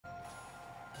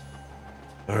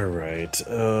All right.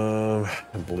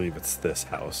 I believe it's this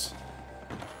house.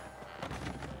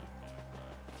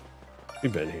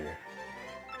 We've been here,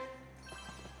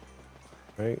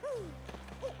 right?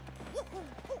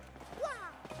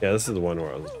 Yeah, this is the one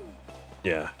where I was.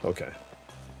 Yeah. Okay.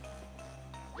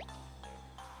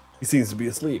 He seems to be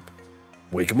asleep.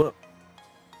 Wake him up.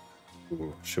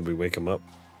 Ooh, should we wake him up?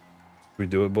 Should we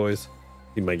do it, boys?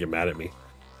 He might get mad at me.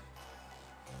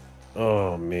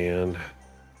 Oh man.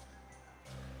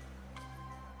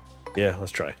 Yeah,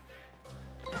 let's try.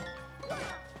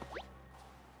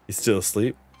 He's still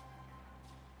asleep.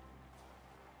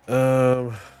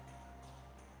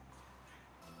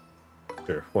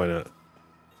 Sure, why not?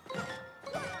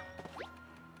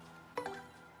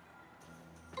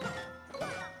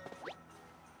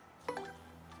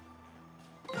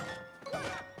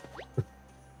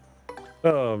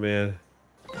 Oh man.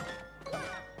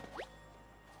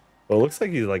 Well, it looks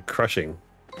like he's like crushing.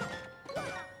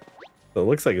 So it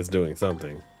looks like it's doing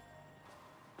something.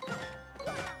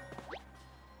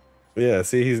 Yeah,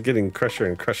 see, he's getting crusher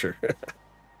and crusher.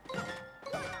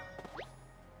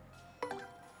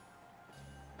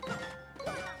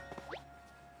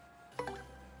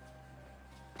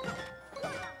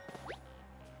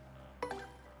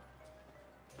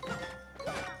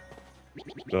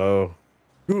 Oh.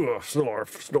 Ooh,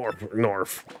 snorf, snorf,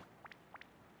 snorf.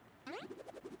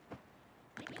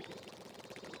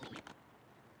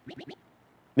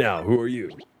 Now, who are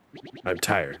you? I'm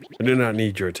tired. I do not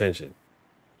need your attention.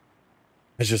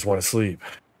 I just want to sleep.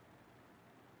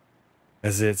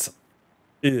 As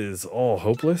is all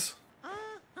hopeless?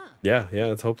 Yeah,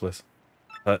 it's hopeless.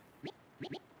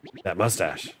 That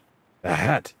mustache. The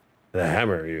hat. The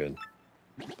hammer, even.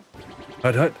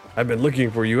 Hut, hut, I've been looking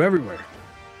for you everywhere.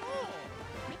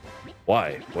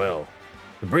 Why? Well,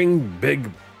 to bring Big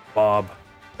Bob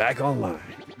back online.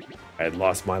 I had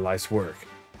lost my life's work.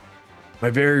 My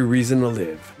very reason to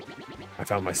live. I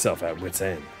found myself at wit's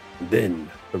end. And then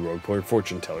the road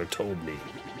fortune teller told me,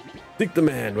 "Pick the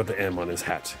man with the M on his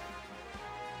hat,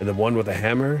 and the one with the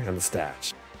hammer and the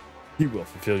stash. He will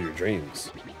fulfill your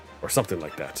dreams," or something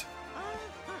like that.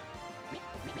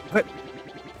 What?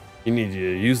 You need to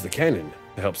use the cannon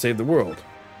to help save the world.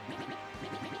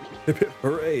 Hip hip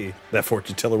hooray! That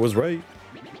fortune teller was right.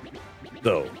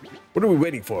 So, what are we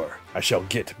waiting for? I shall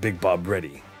get Big Bob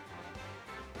ready.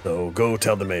 So go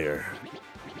tell the mayor.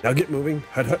 Now get moving.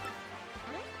 Hut hut.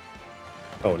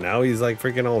 Oh, now he's like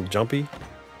freaking all jumpy?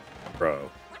 Bro.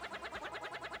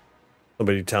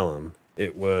 Somebody tell him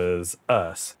it was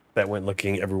us that went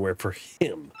looking everywhere for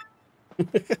him.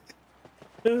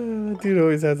 Dude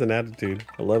always has an attitude.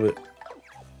 I love it.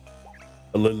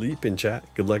 A little leap in chat.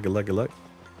 Good luck, good luck, good luck.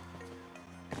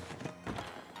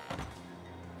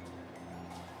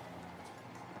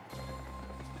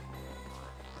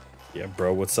 Yeah,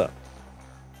 bro, what's up?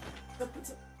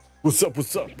 What's up,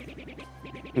 what's up?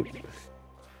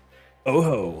 Oh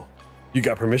ho, you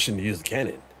got permission to use the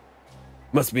cannon.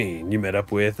 Must mean you met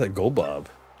up with a Gold Bob.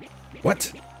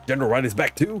 What? General Wright is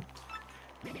back too?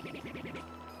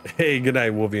 Hey, good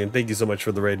night, Wolvian. Thank you so much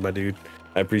for the raid, my dude.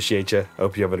 I appreciate you. I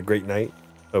hope you have a great night.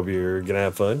 Hope you're gonna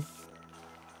have fun.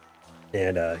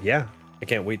 And yeah, I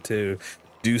can't wait to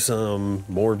do some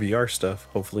more VR stuff,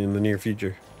 hopefully in the near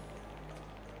future.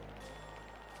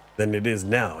 Then it is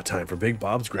now time for Big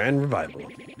Bob's Grand Revival.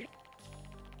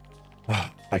 Oh,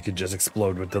 I could just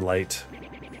explode with delight.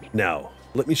 Now,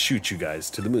 let me shoot you guys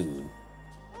to the moon.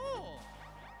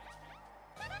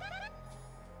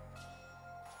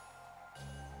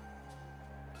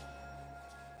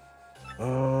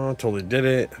 Oh, totally did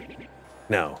it.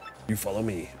 Now, you follow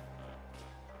me.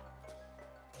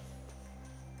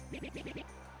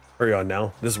 Hurry on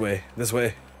now. This way, this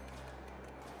way.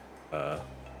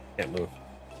 Can't move.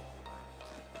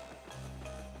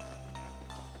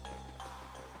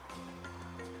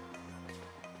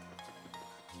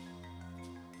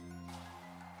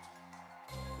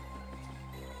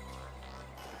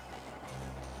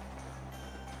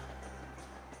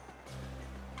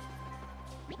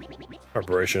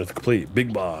 Preparation is complete.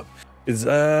 Big Bob is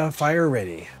fire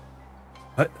ready.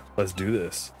 What? Let's do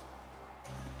this.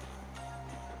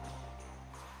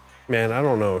 Man, I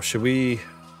don't know. Should we?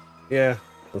 Yeah,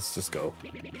 let's just go.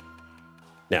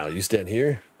 Now you stand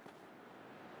here.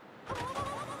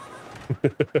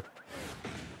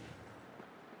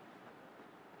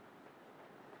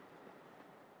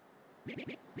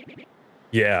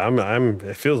 Yeah,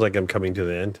 it feels like I'm coming to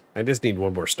the end. I just need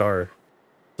one more star.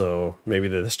 So maybe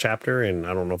this chapter, and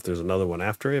I don't know if there's another one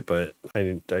after it, but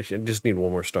I just need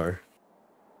one more star.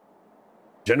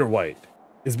 General White,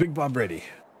 is Big Bob ready?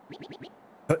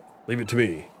 Leave it to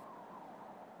me.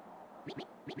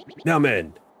 Now,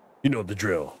 men, you know the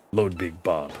drill. Load Big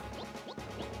Bob.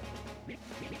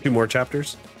 2 more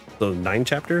chapters? So 9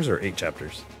 chapters or 8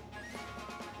 chapters?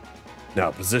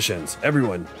 Now, positions.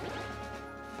 Everyone.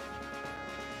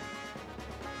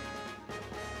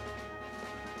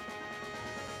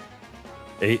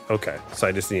 Eight? Okay. So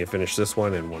I just need to finish this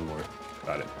one and one more.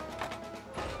 Got it.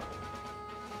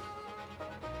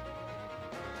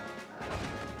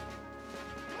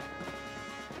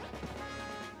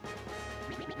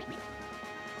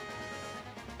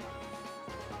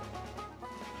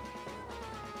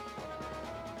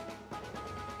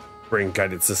 Bring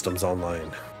guided systems online.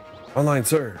 Online,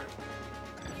 sir.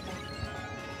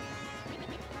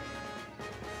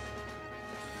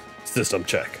 System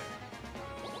check.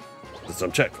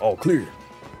 System check. All clear.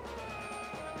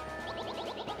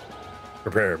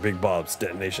 Prepare Big Bob's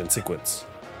detonation sequence.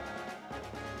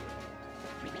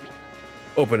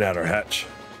 Open outer hatch.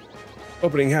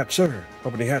 Opening hatch, sir.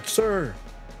 Opening hatch, sir.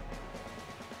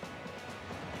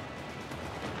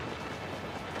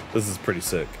 This is pretty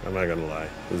sick. I'm not gonna lie.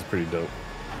 This is pretty dope.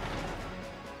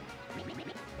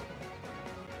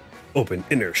 Open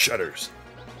inner shutters.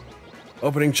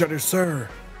 Opening shutters, sir.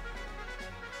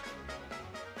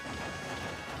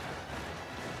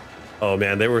 Oh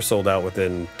man, they were sold out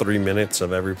within 3 minutes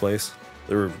of every place.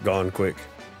 They were gone quick.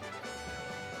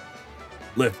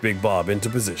 Lift Big Bob into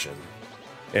position.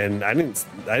 And I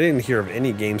didn't hear of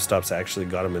any GameStops that actually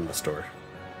got them in the store.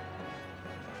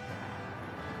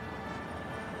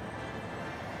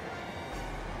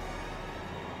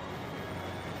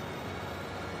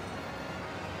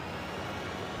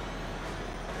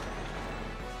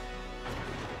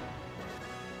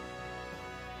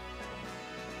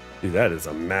 Dude, that is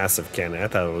a massive cannon. I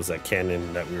thought it was that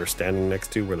cannon that we were standing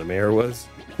next to where the mayor was.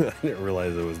 I didn't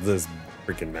realize it was this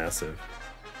freaking massive.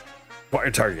 Fire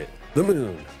target, the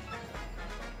moon.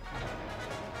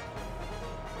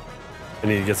 I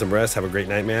need to get some rest. Have a great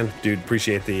night, man. Dude,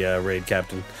 appreciate the raid,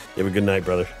 Captain. You have a good night,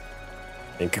 brother.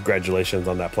 And congratulations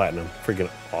on that platinum. Freaking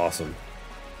awesome.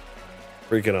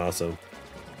 Freaking awesome.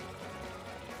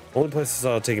 Only place I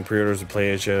saw taking pre-orders to play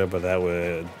Asia, but that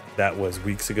was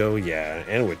weeks ago. Yeah,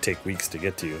 and it would take weeks to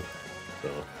get to. So.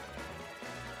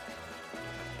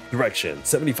 Direction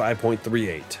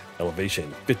 75.38.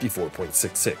 Elevation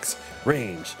 54.66.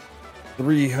 Range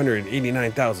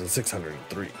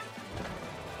 389,603.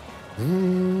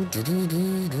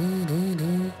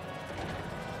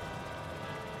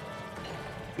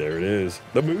 There it is.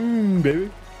 The moon, baby.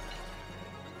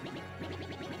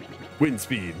 Wind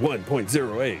speed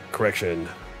 1.08. Correction.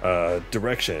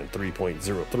 Direction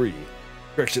 3.03.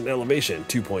 Correction elevation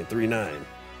 2.39.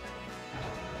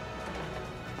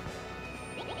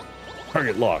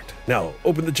 Target locked. Now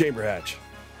open the chamber hatch.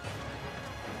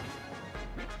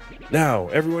 Now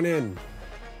everyone in.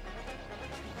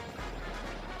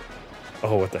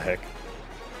 Oh, what the heck?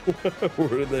 Where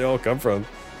did they all come from?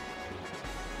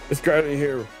 It's crowded in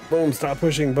here. Boom, stop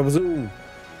pushing. Babazoom.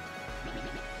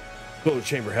 Close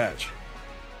chamber hatch.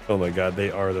 Oh my god, they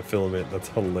are the filament. That's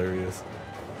hilarious.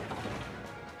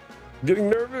 I'm getting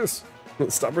nervous.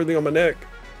 Stop breathing on my neck.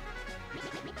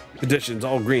 Conditions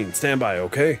all green. Stand by,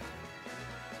 okay?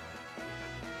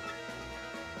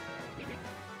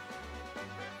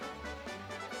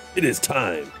 It is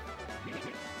time.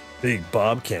 Big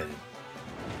Bob Cannon.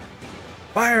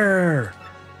 Fire!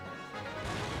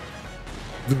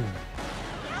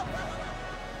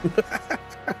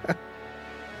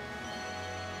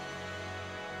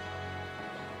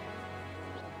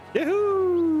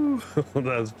 Yahoo!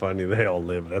 That's funny. They all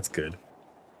live. That's good.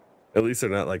 At least they're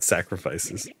not like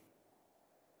sacrifices.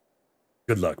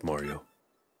 Good luck, Mario.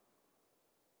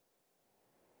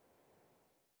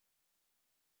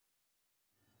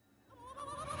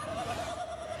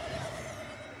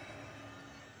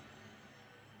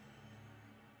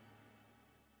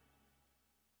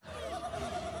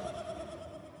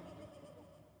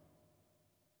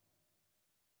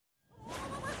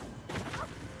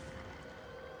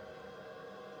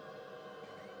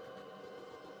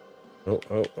 Oh,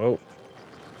 oh, oh.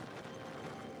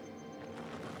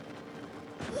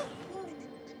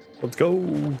 Let's go.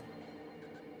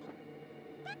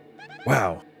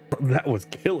 Wow, that was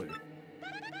killer.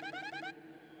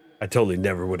 I totally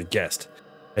never would have guessed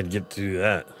I'd get to do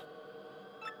that.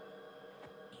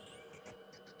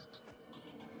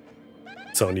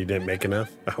 Sony didn't make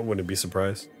enough? I wouldn't be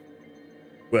surprised.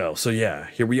 Well, so yeah,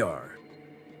 here we are.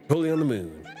 Totally on the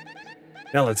moon.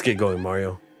 Now let's get going,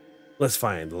 Mario. Let's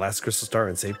find the last crystal star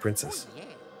and save Princess.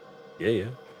 Yeah, yeah.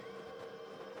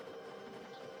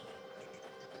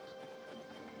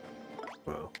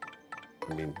 Well,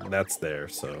 I mean, that's there,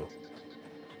 so.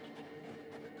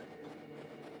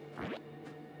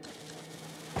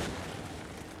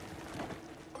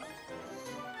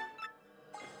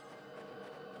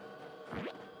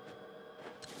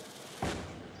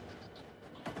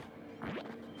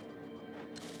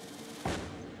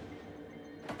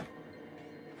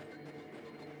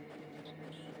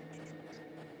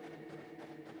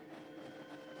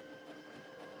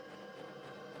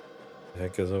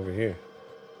 heck is over here?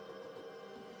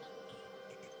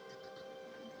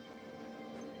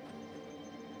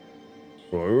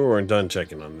 Well, we weren't done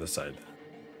checking on this side.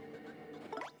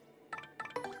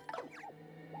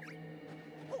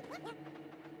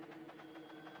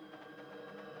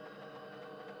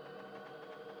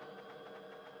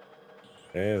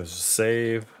 Okay, there's a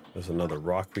save. There's another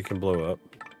rock we can blow up.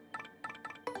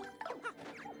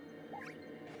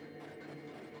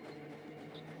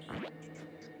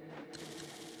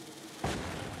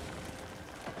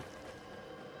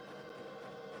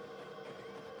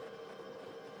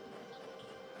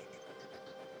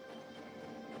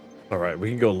 All right, we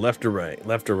can go left or right.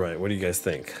 Left or right. What do you guys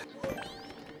think?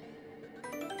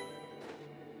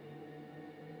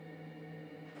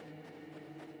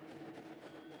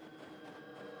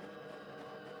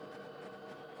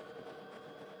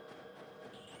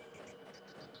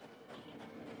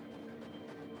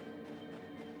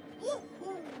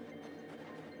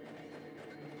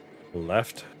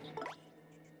 Left.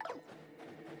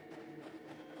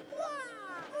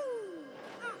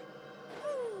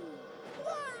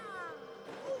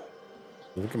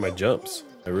 Look at my jumps.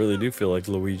 I really do feel like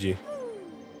Luigi.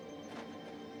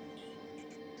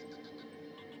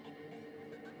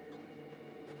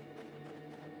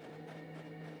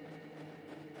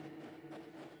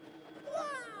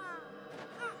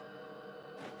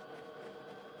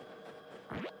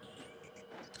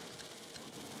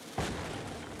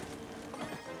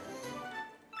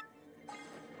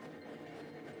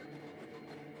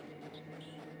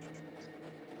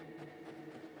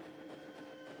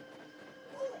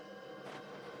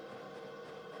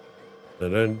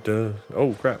 Da-da-da.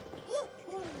 Oh, crap.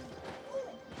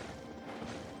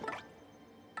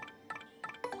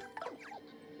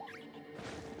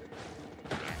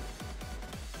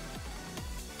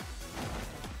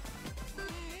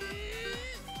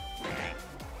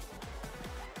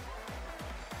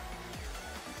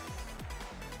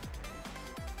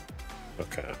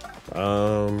 Okay.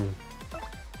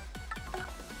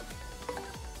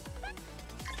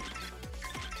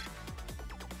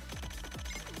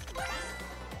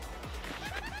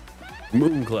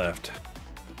 Mooncleft.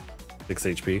 6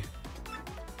 HP.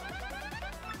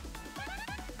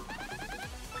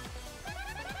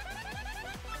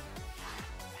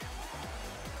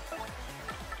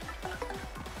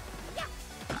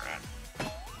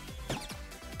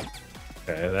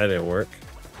 Okay, that didn't work.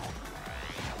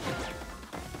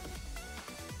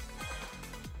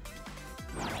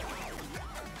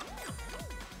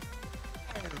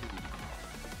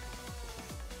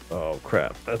 Oh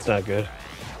crap, that's not good.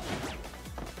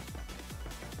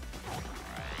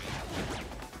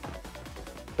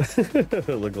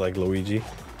 Look like Luigi.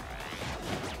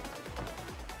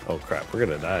 Oh crap, we're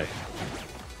gonna die.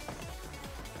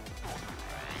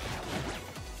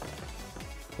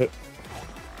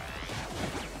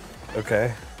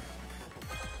 Okay.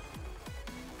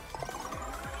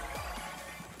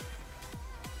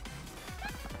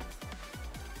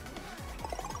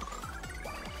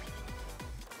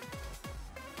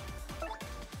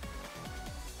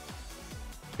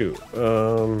 Shoot.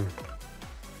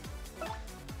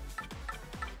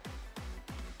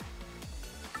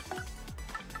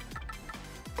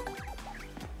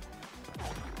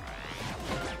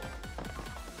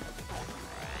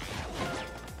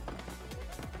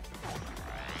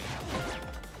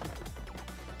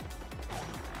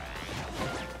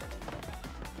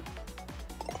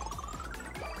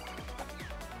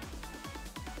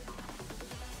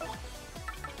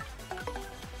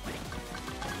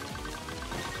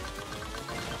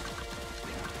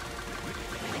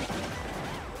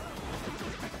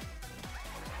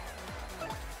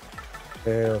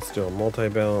 Okay, let's do a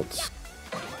multi-bounce.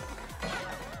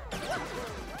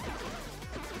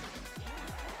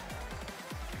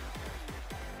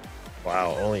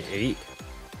 Wow, only 8?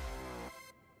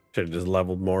 Should have just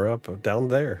leveled more up down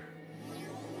there.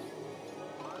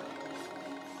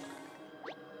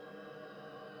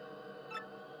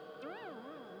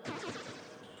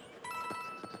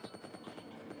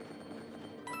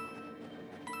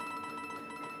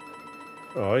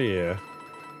 Oh yeah.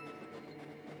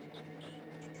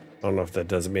 I don't know if that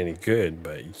does me any good,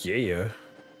 but yeah.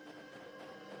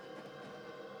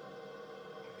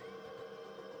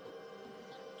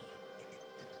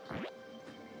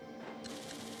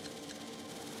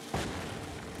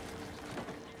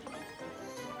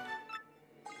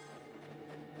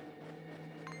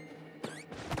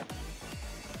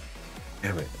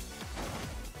 Damn it.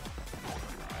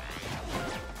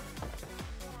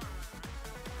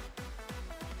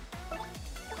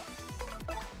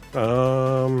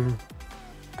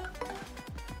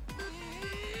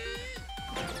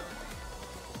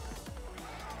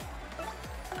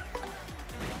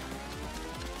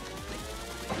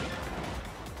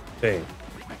 Dang.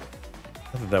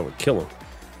 I thought that would kill him.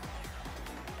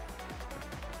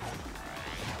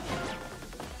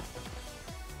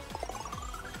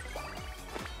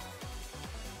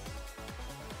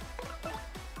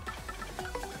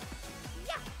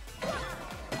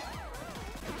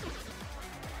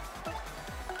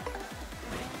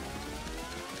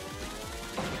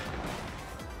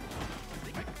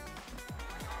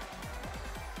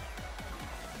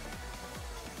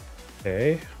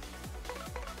 Okay.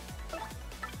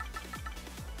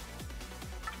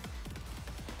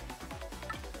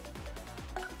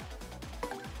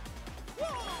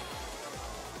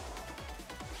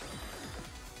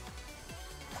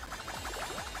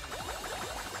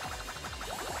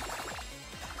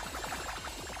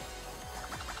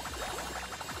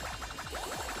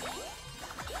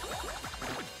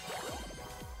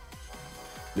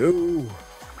 No.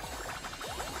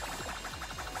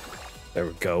 There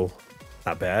we go.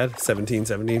 Not bad. 17,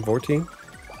 17, 14.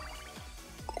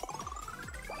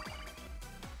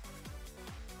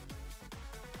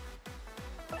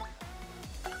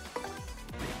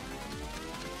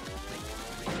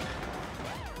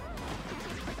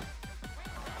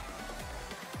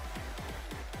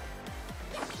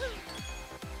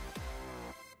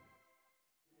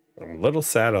 I'm a little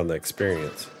sad on the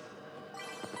experience.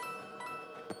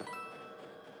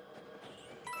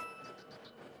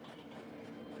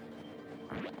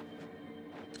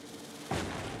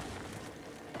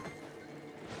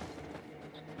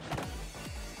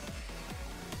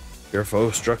 Your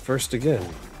foe struck first again.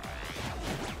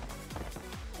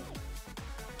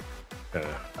 Okay.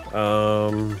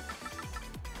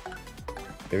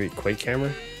 Maybe Quake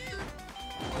camera?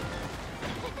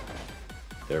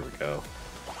 There we go.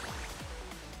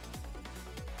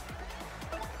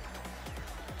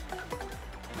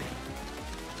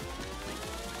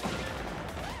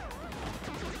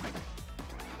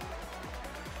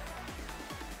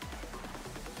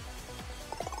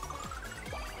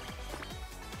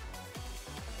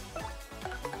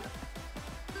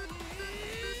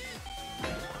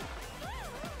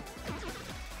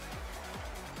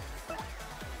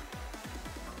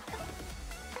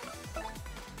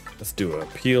 Let's do a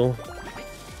peel.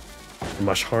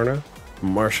 Marshana.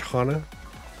 Marshana.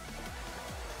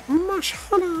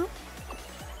 Marshana.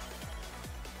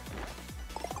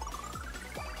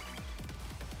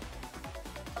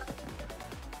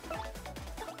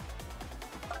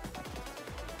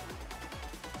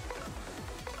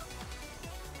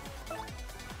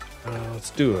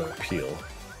 Let's do a peel.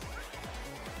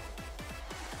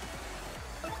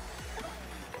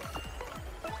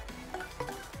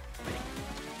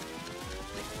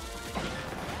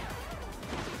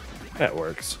 That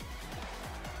works.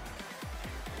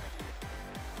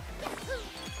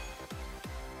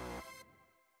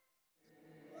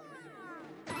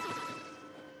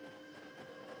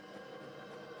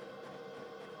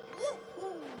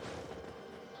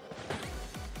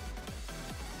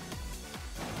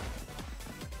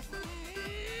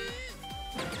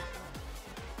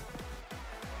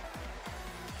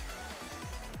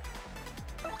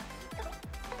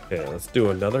 Okay, let's do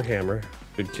another hammer.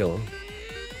 Could kill him.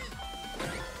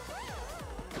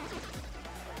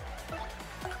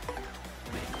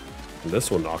 This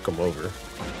will knock him over.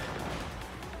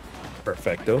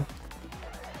 Perfecto.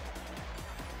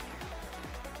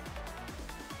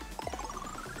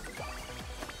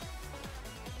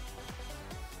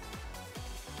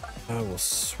 I will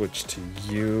switch to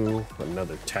you.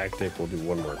 Another tactic. We'll do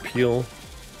one more peel.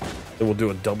 Then we'll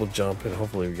do a double jump and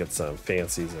hopefully we get some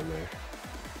fancies in there.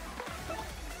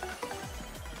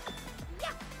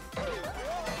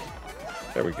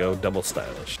 There we go. Double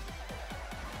stylish.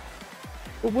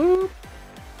 Whoop.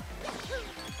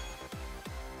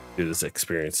 Dude, this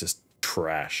experience is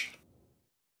trash.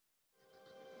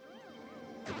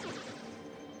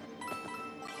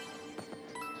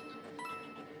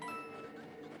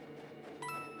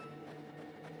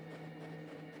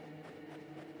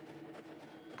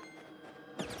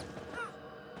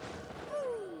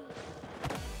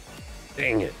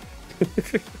 Dang it.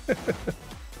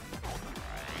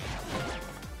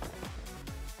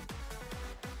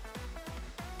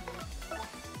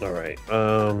 All right,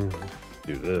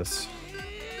 do this.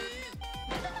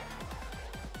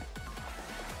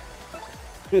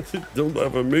 Don't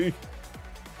laugh at me.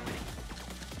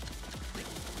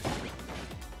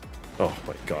 Oh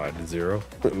my God, 0.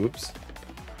 Oops.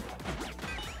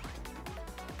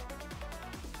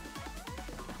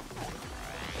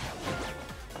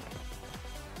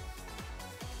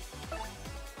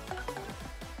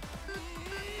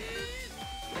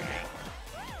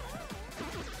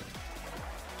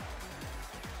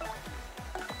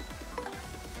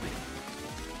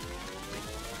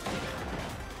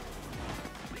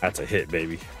 That's a hit,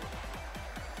 baby.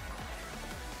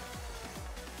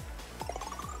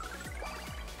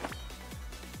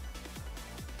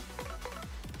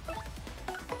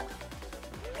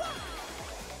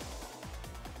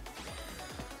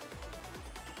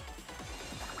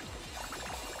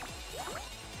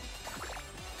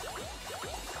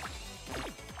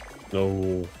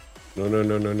 No. No, no,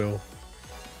 no, no, no.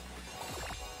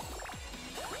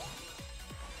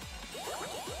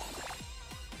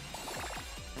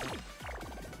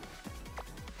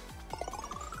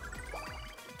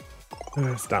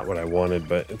 It's not what I wanted,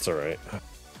 but it's all right.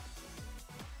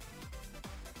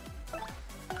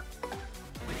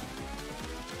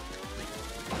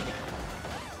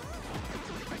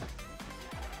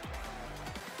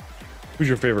 Who's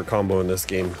your favorite combo in this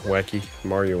game? Wacky,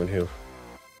 Mario, and who?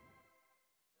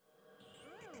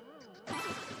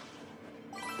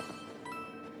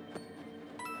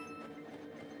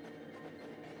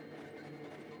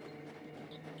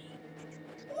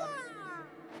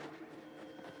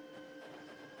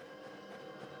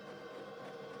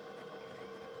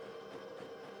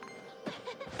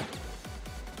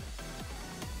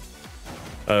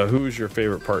 Who's your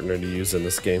favorite partner to use in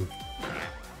this game?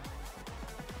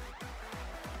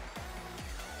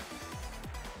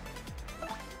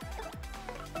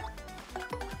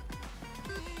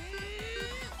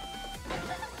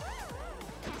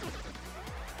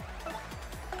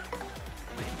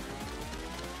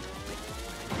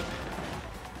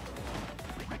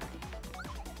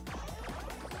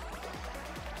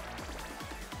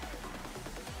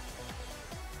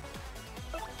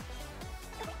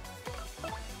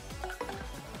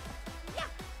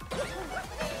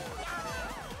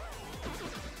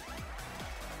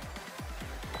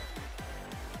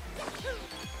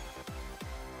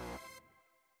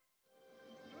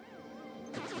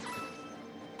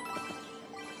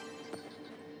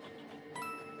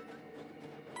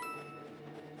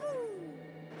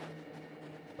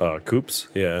 Koops?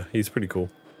 Yeah, he's pretty cool.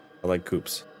 I like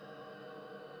Koops.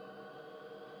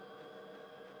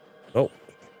 Oh,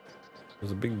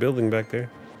 there's a big building back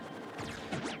there.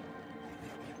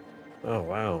 Oh,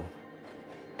 wow.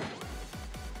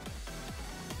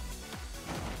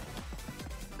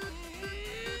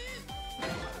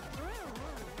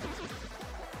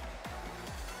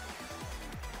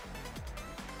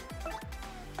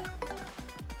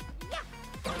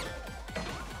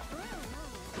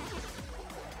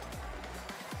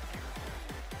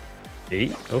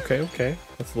 Eight? Okay, okay.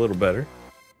 That's a little better.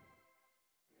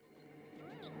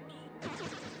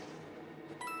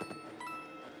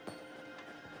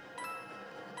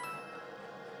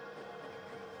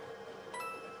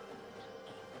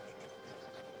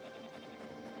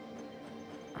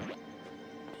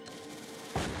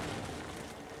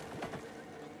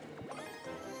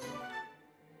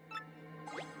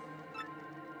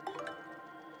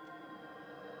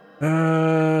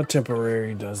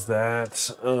 Temporary does that.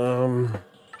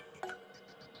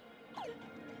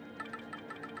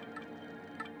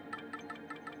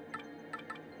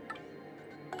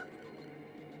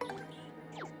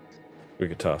 We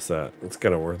could toss that. It's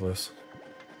kind of worthless.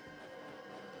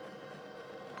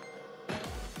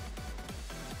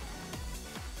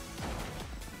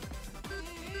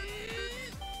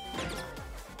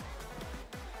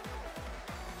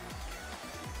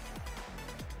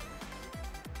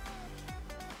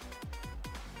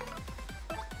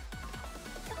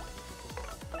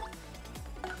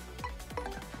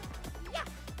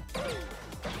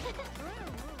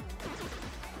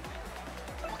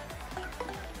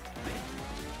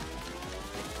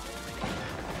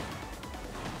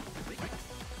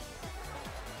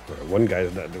 One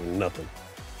guy's not doing nothing.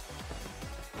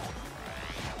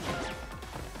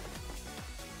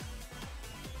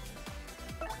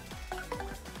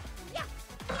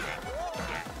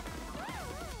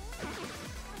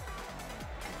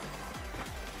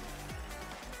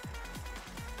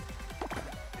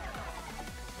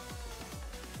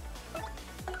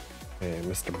 Hey,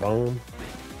 Mr. Bone,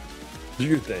 do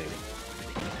your thing.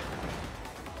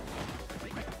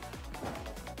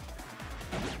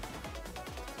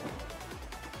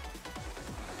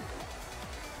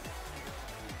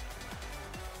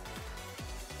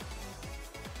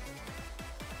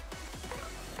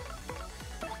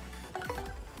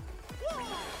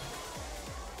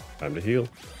 Time to heal.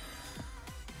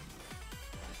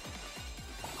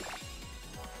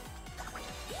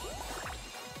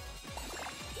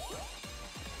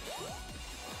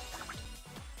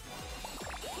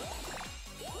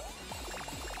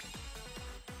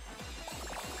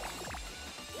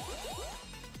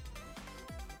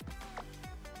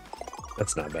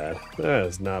 That's not bad. That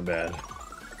is not bad.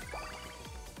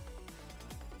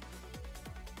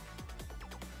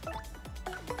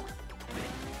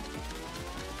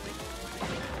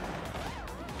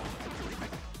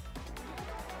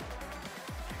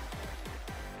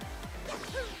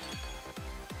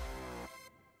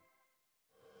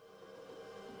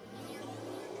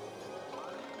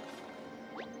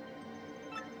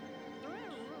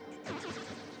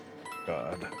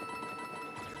 god.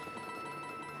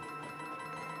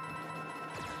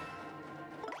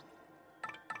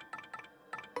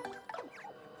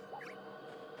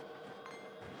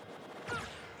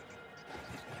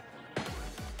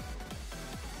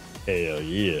 Hell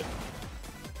yeah.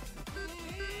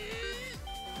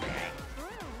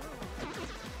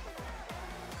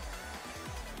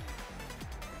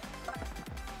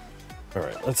 All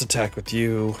right, let's attack with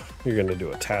you. You're gonna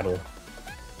do a tattle.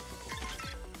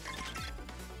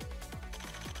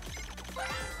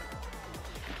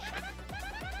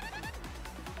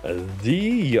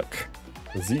 The yuck.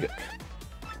 The yuck.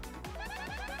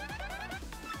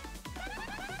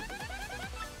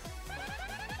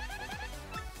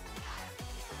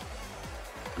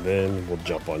 Then we'll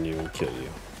jump on you and kill you.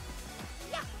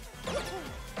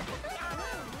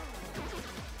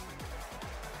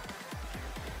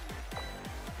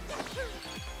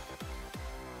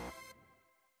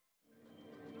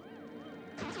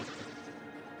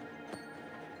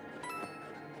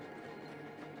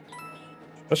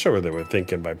 Not sure what they were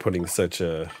thinking by putting such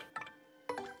a...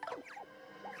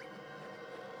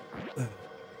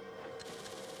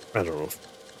 I don't know.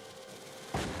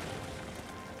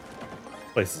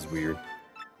 Place is weird.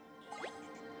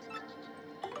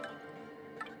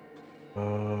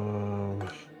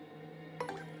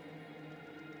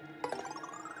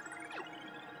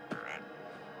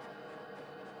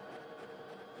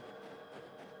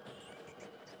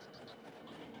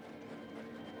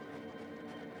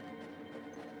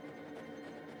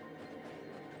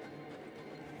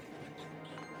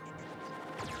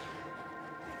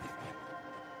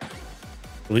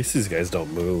 At least these guys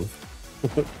don't move.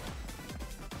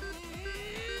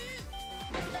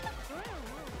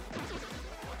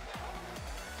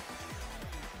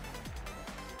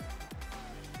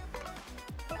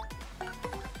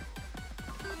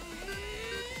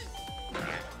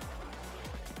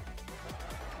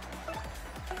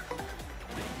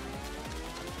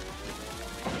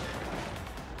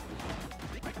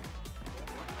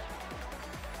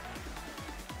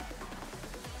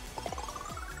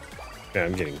 Yeah,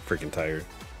 I'm getting freaking tired.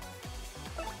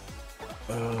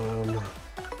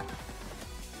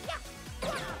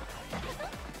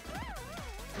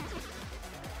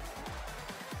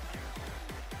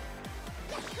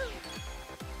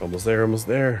 Almost there, almost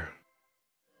there.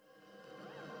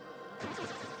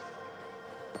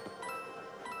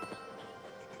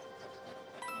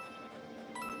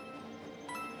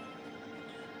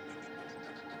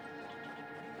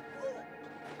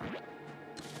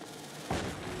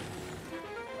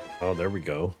 Oh, there we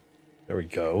go. There we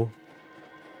go.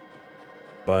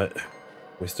 But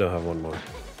we still have one more.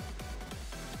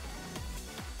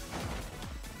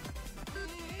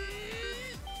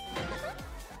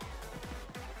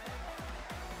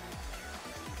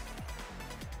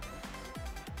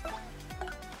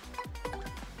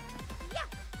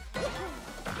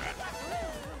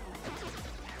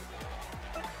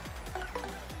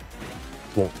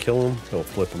 Won't kill him. He'll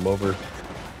flip him over.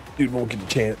 Dude won't get a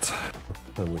chance.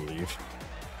 Then we leave.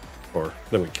 Or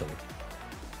then we kill him.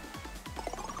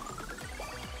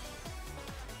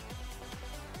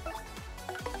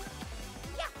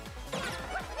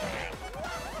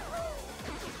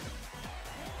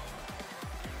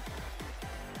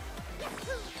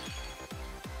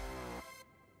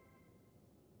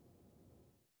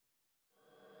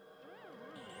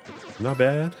 Not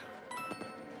bad.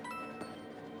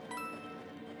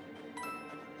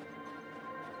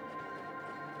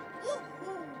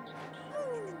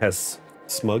 Has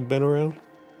Smug been around?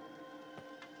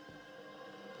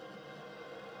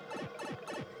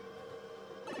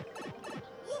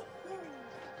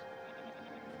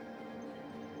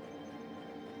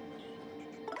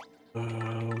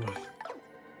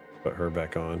 Put her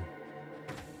back on.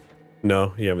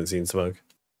 No, you haven't seen Smug.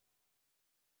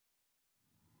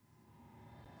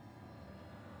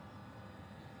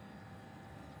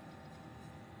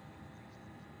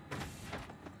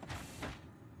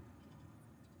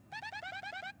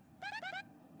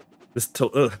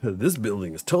 This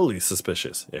building is totally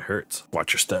suspicious. It hurts.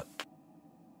 Watch your step.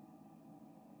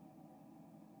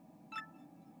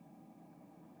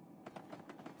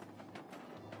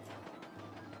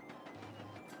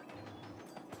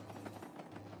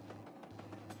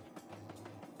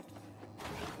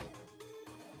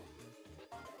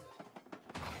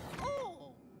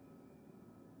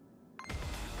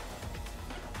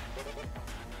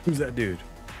 Who's that dude?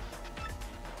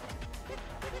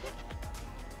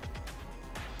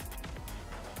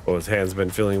 Oh, his hand's been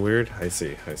feeling weird? I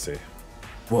see, I see.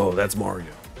 Whoa, that's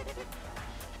Mario.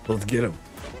 Let's get him.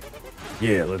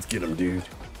 Yeah, let's get him, dude.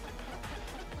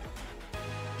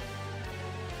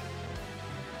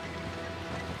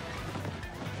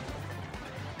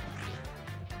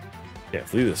 Can't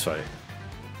flee this fight.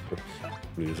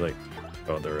 He was like,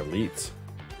 oh, they're elites.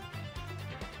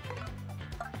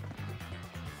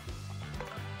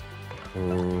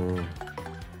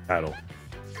 Battle.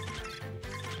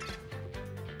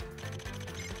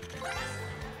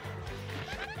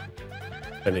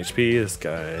 10 HP, this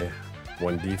guy.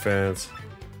 1 defense.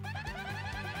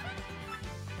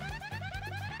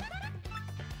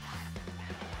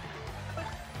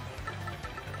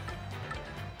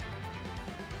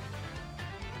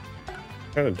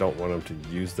 Kind of don't want him to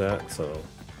use that, so.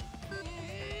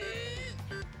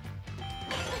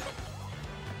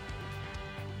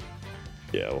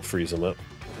 Yeah, we'll freeze him up.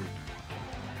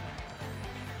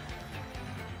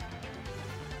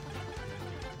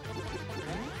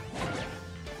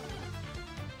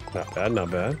 Not bad,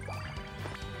 not bad.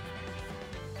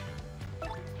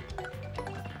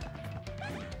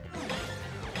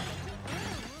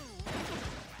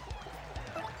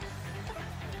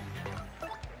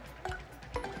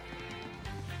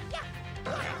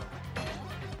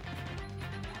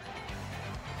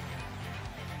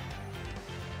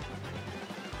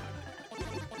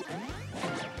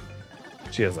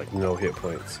 She has like no hit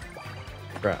points.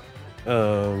 Crap.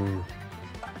 Oh,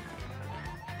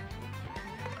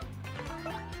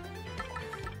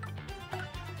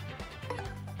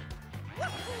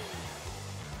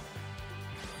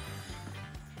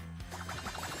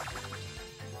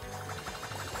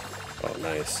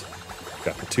 nice.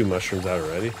 Got the 2 mushrooms out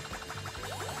already.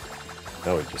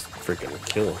 Now we just freaking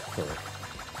kill or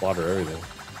slaughter everything.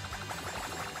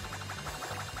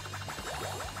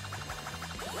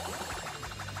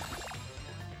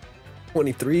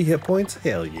 $23 hit points?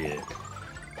 Hell yeah.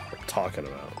 What I'm talking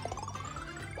about.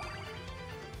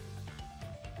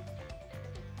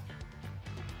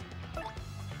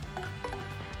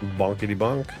 Bonkity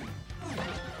bonk.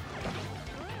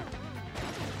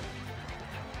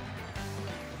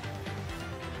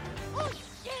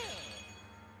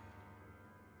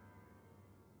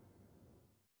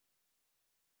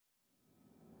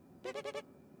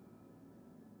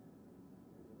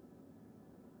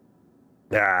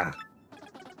 Ah.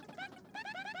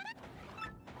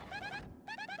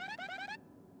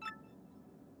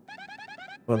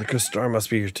 Well, the crystal star must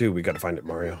be here too. We gotta find it,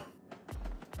 Mario.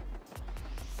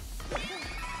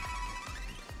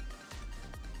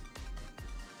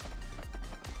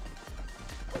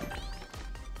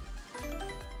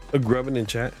 A grubbing in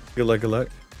chat. Good luck, good luck.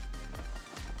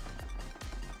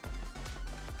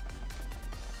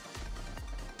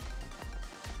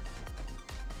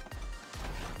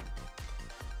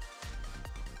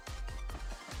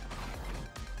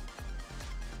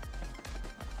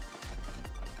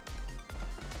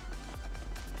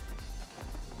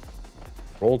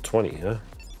 Roll 20, huh?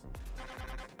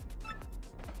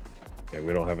 Okay,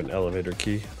 we don't have an elevator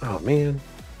key. Oh, man.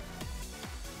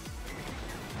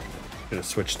 Should have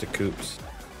switched to coops.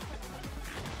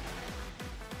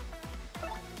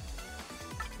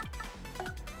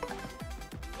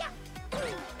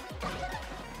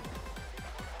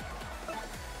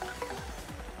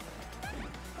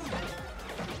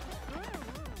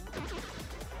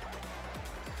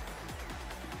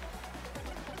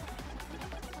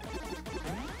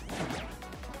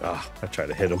 Ah, I tried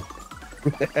to hit him.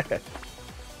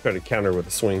 Try to counter with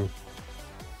a swing.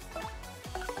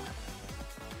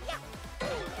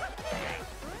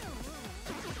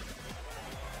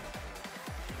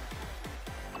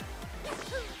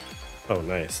 Oh,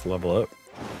 nice. Level up.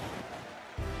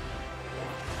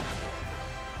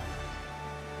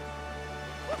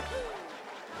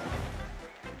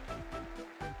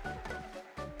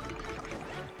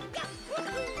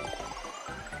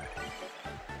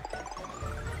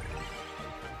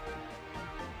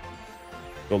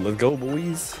 So let's go,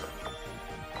 boys.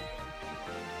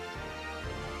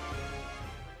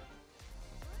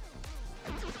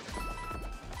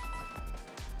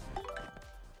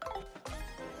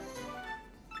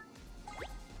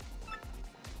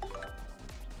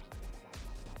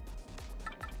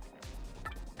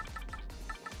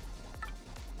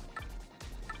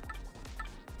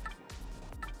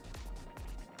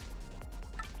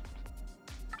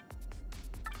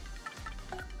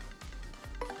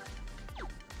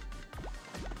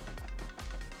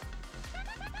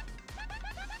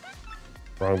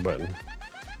 Wrong button.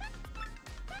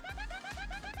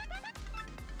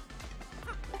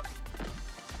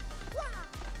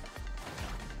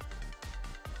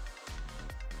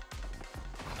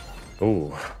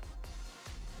 Oh.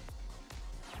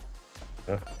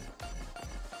 Huh.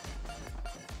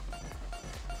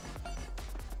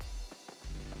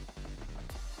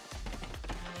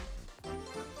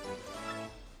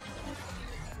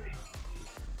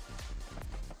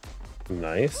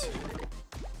 Nice.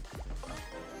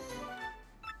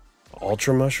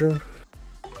 Ultra mushroom.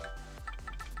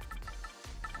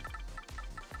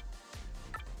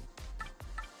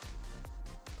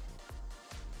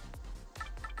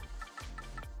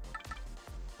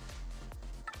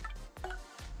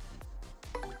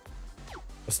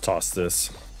 Let's toss this.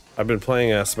 I've been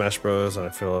playing Smash Bros. And I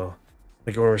feel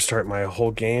like I want to restart my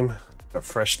whole game. A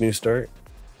fresh new start.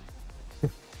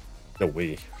 No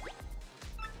way.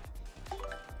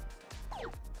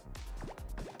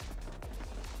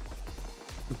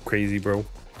 Crazy, bro.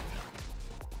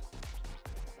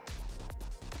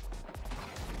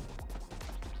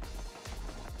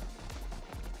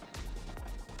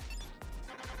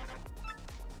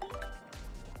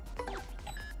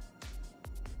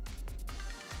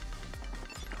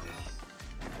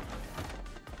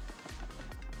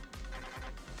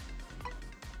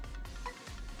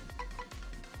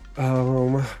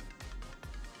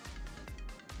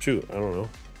 Shoot, I don't know.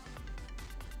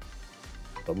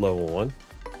 A level 1.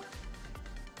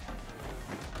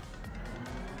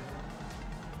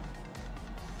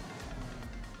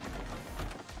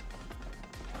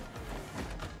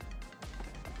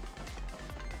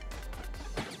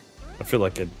 I feel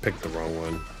like I'd picked the wrong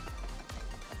one.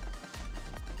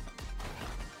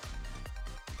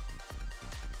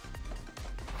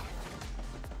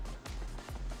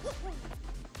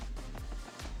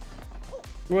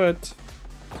 What?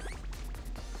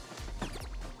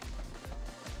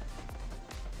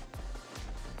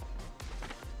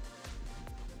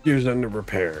 Gears under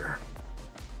repair.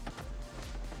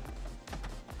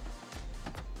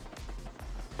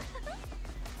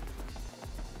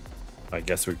 I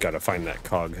guess we've got to find that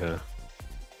cog, huh?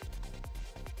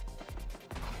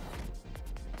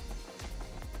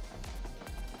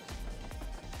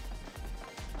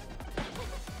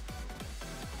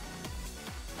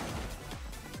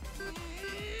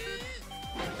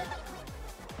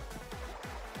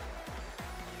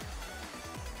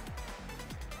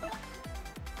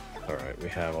 All right, we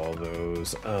have all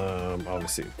those.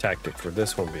 Obviously, tactic for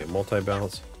this one will be a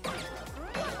multi-bounce.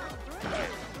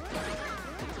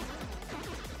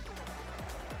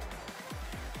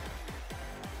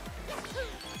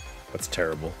 That's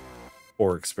terrible.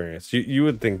 Poor experience. You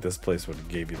would think this place would have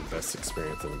gave you the best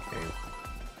experience in the game.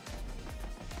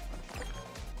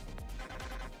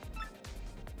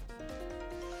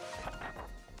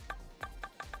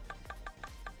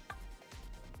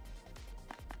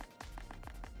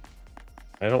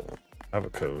 I don't have a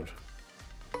code.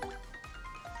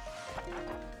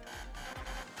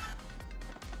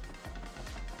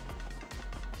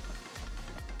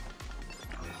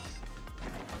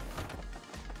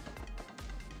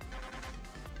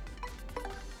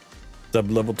 Sub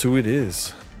level 2 it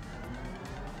is.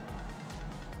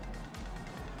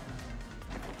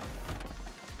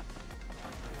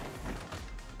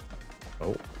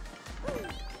 Oh.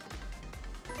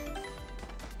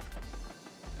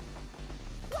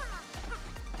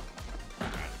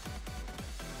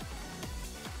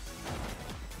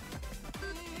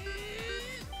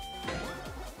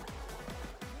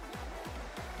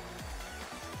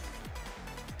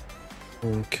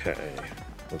 Okay,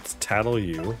 let's tattle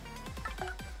you.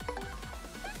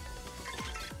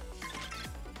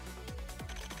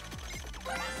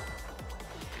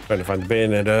 Trying to find the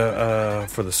Bayonetta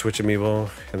for the Switch amiibo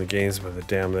in the games, but the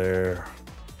damn they're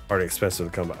already expensive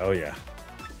to come by. Oh yeah.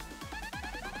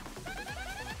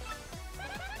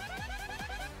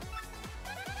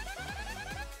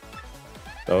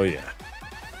 Oh yeah.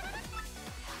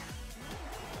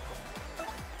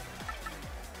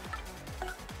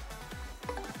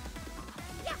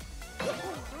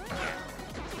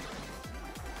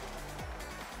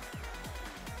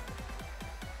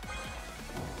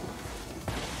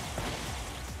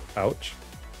 Ouch.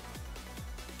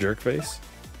 Jerk face.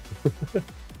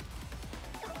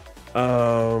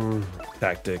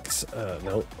 Tactics.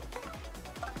 Nope.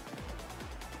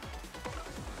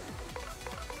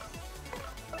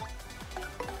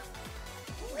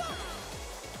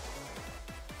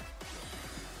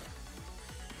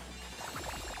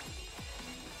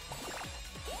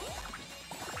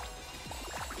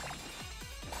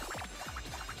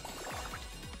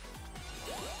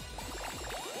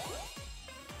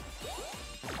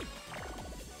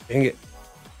 Dang it.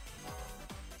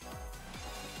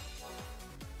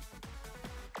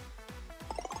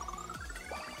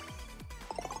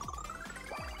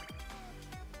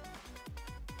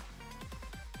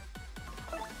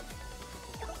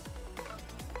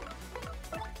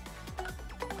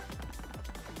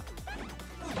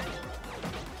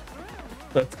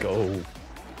 Let's go.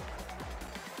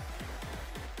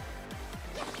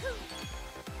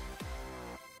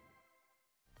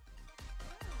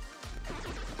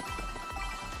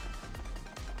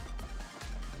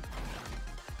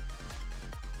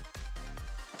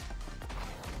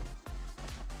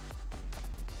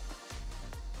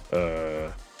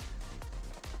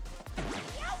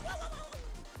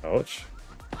 Ouch.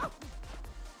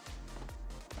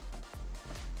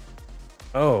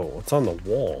 Oh, it's on the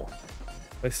wall.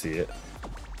 I see it.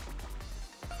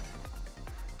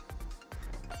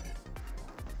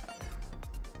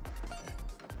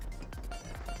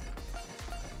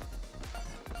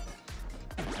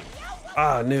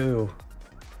 Ah, no.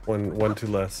 One too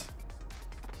less.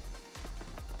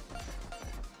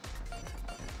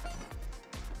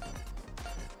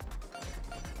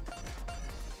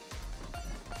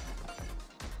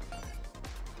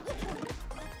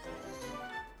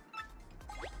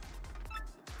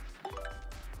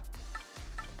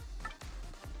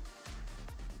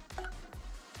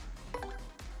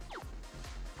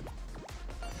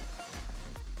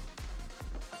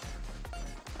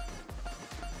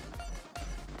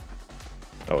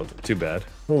 That wasn't too bad.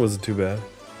 That wasn't too bad.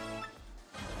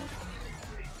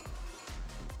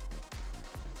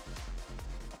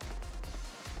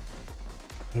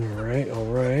 All right, all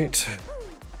right.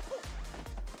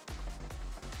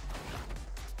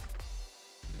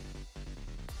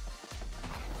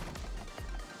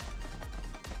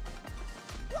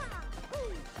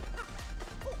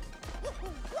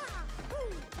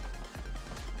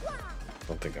 I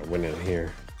don't think I went in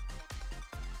here.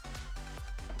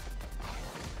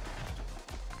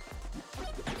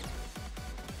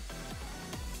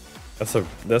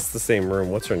 That's the same room.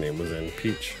 What's her name was in?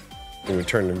 Peach. And we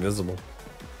turned invisible.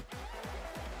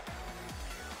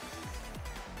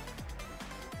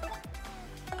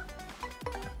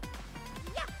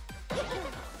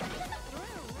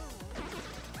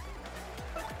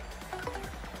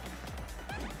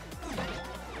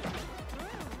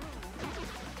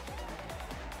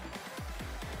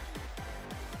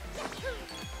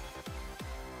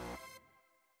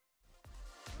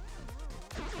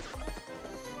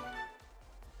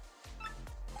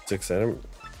 Six enemy.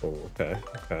 Oh, okay,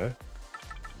 okay.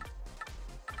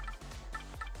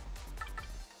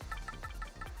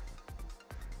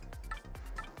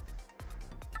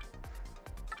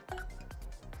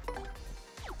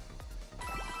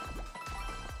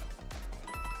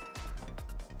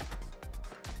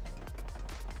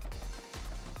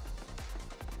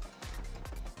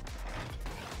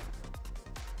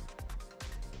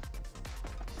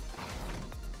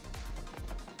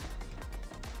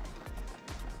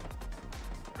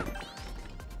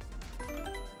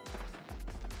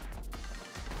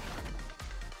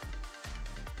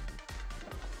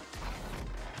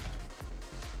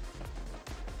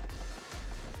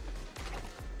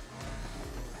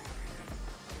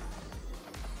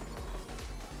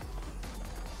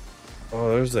 Oh,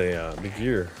 there's a big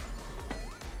gear.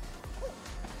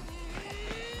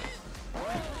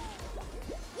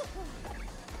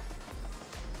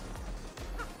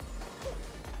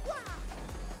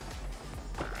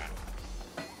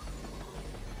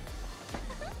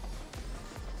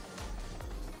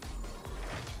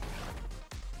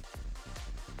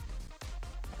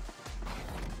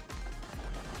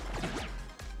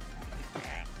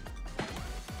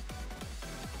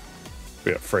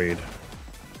 Be afraid.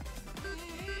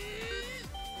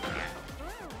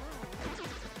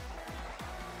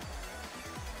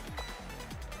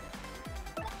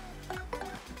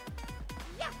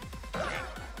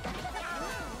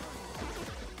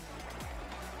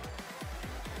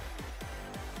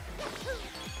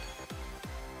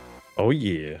 Oh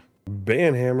yeah,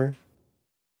 band hammer.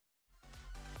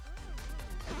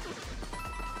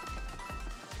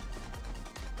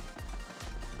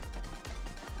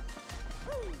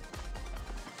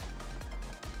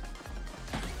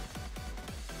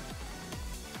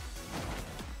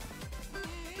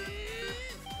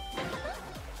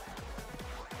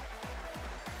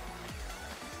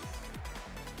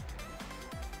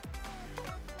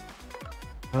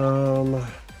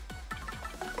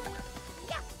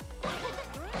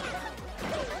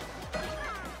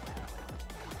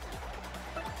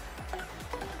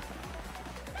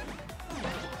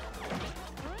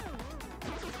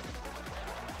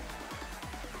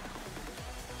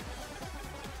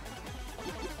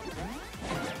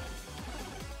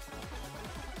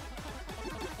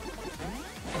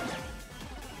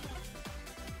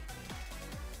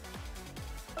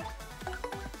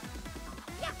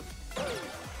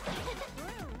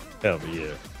 Hell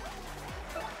yeah.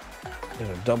 And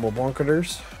a double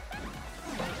bonkers.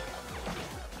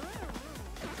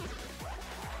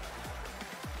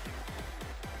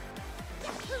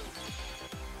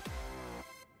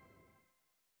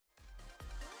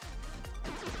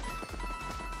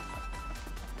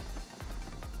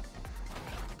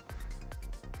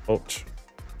 Ouch.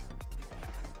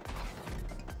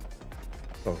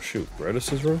 Oh shoot,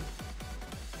 Brodus's room?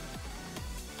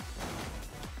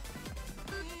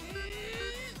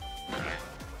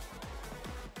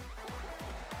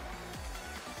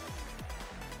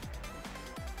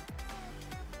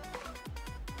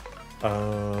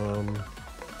 Um...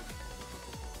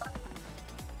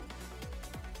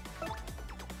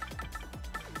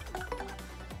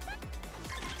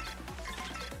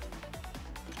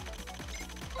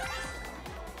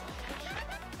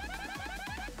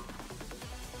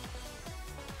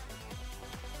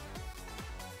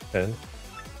 Ten.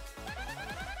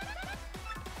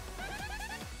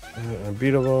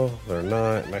 Unbeatable. They're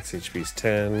not. Max HP is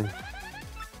 10.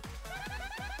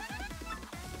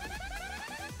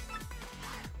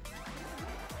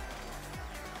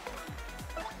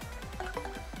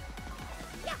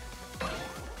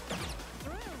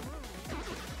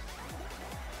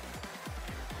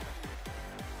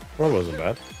 Well, that wasn't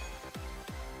bad.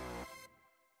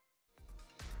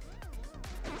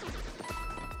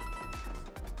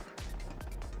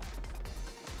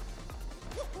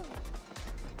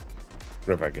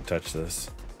 I wonder if I could touch this.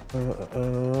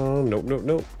 Nope, nope,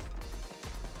 nope.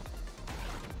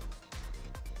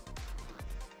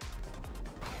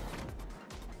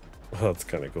 Oh, that's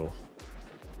kind of cool.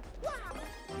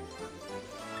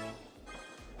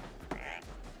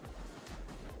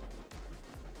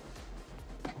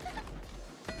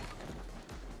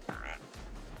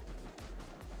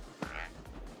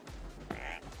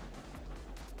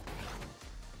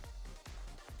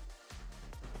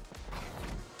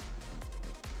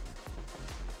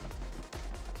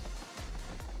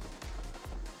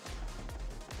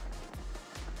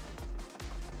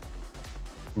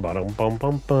 Bum bum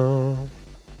bum bum.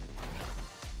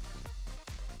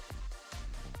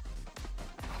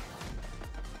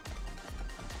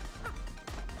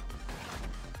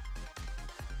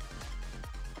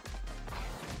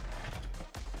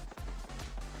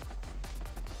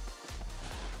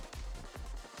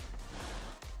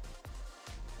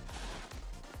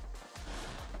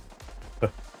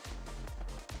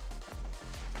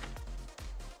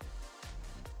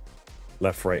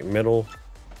 Left, right, middle.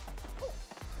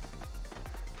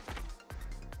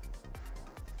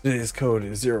 Today's code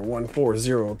is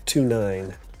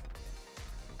 014029.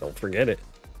 Don't forget it.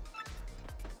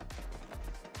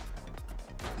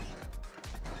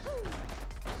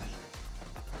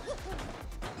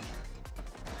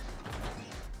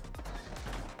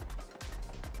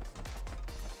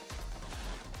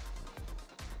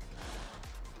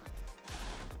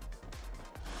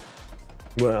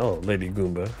 Well, Lady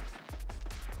Goomba,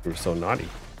 you were so naughty.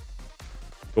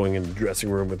 Going in the dressing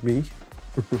room with me.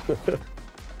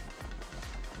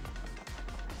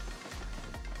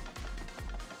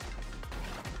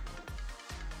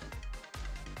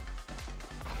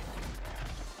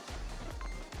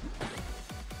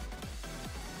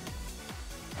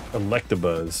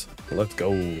 Electabuzz. Let's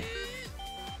go.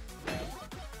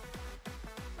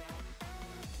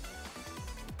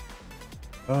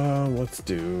 Let's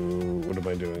do. What am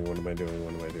I doing? What am I doing?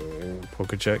 What am I doing?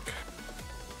 Poke check.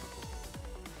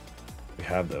 We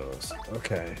have those.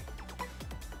 Okay.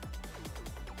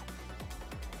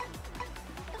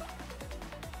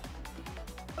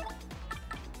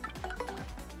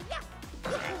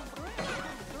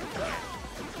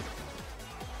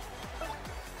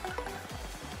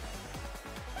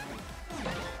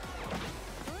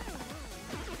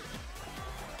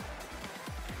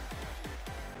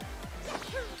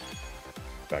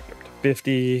 Back up to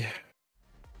 50.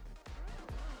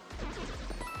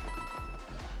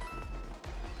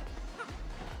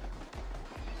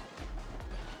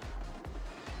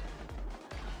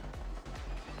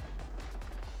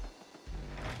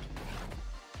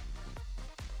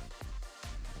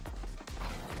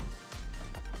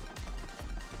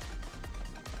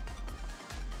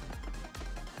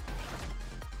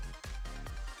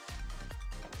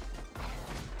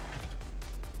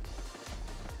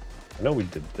 I know we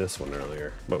did this one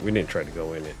earlier, but we didn't try to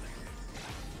go in it.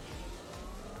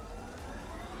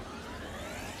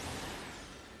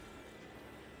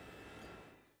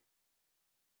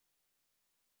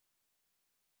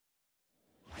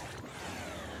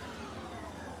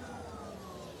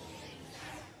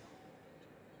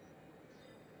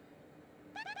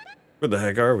 Where the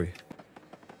heck are we?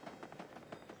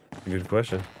 Good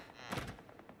question.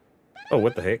 Oh,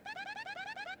 what the heck?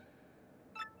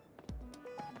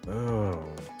 Oh,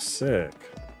 sick.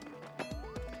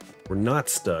 We're not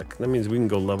stuck. That means we can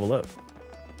go level up.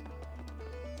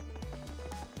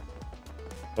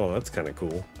 Oh, that's kind of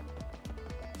cool.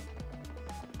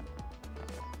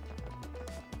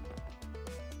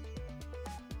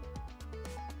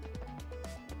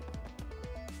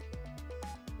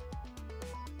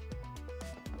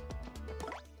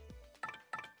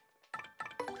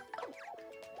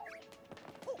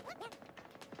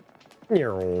 I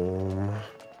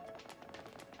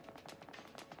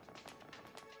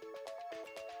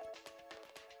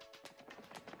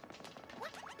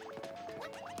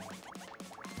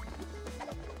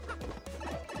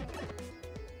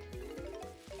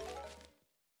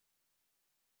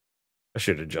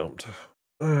should have jumped.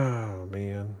 Oh,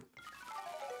 man.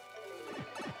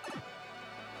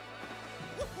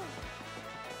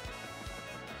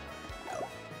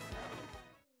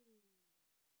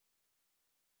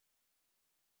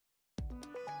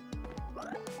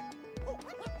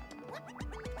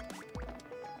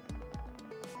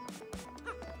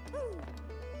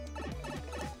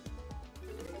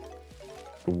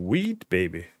 Sweet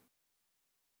baby.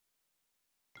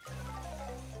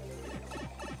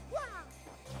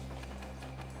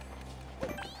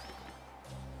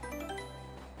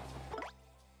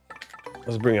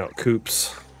 Let's bring out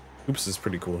Coops. Coops is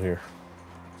pretty cool here.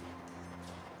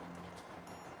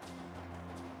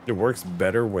 It works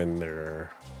better when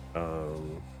they're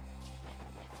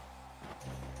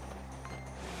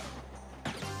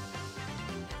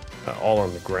all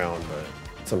on the ground, but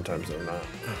sometimes they're not.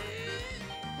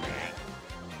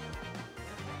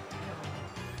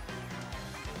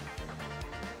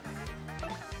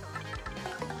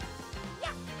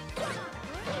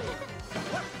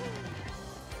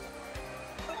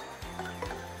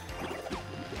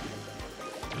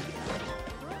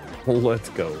 Let's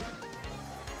go.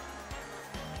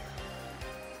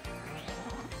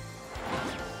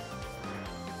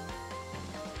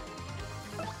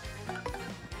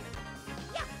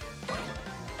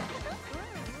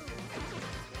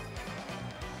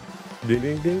 Ding,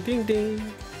 ding, ding, ding, ding.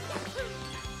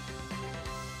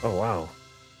 Oh, wow.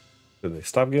 Did they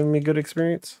stop giving me good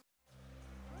experience?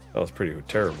 That was pretty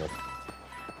terrible.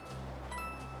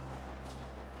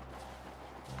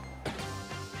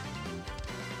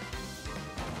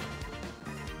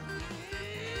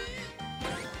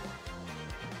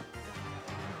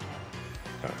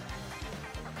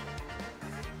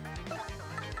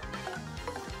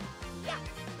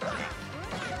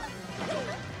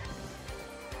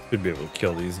 Should be able to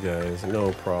kill these guys,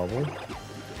 no problem.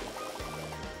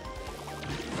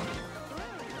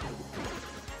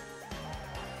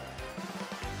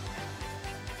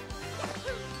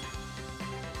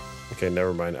 Okay,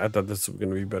 never mind. I thought this was going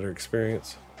to be better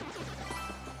experience.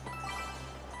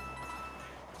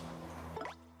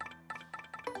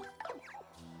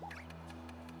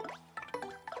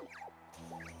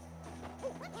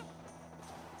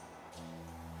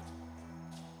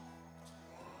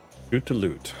 Loot to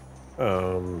loot.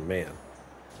 Man.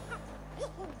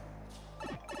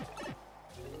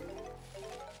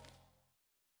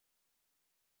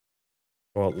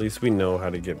 Well, at least we know how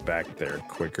to get back there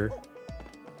quicker.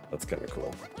 That's kind of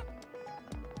cool.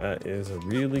 That is a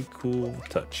really cool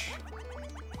touch.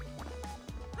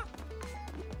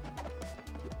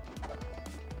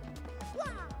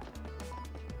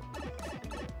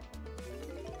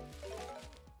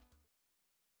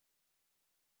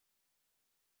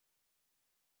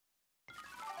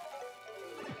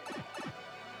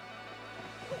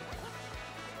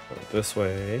 This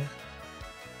way.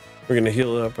 We're gonna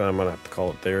heal up, and I'm gonna have to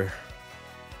call it there.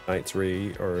 Tonight's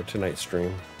raid or tonight's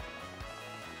stream.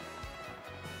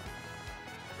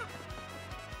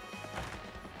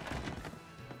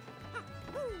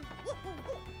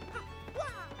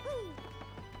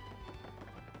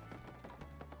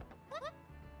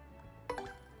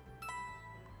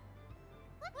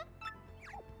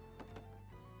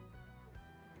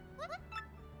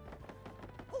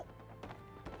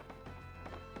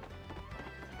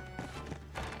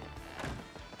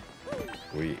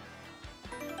 Sweet.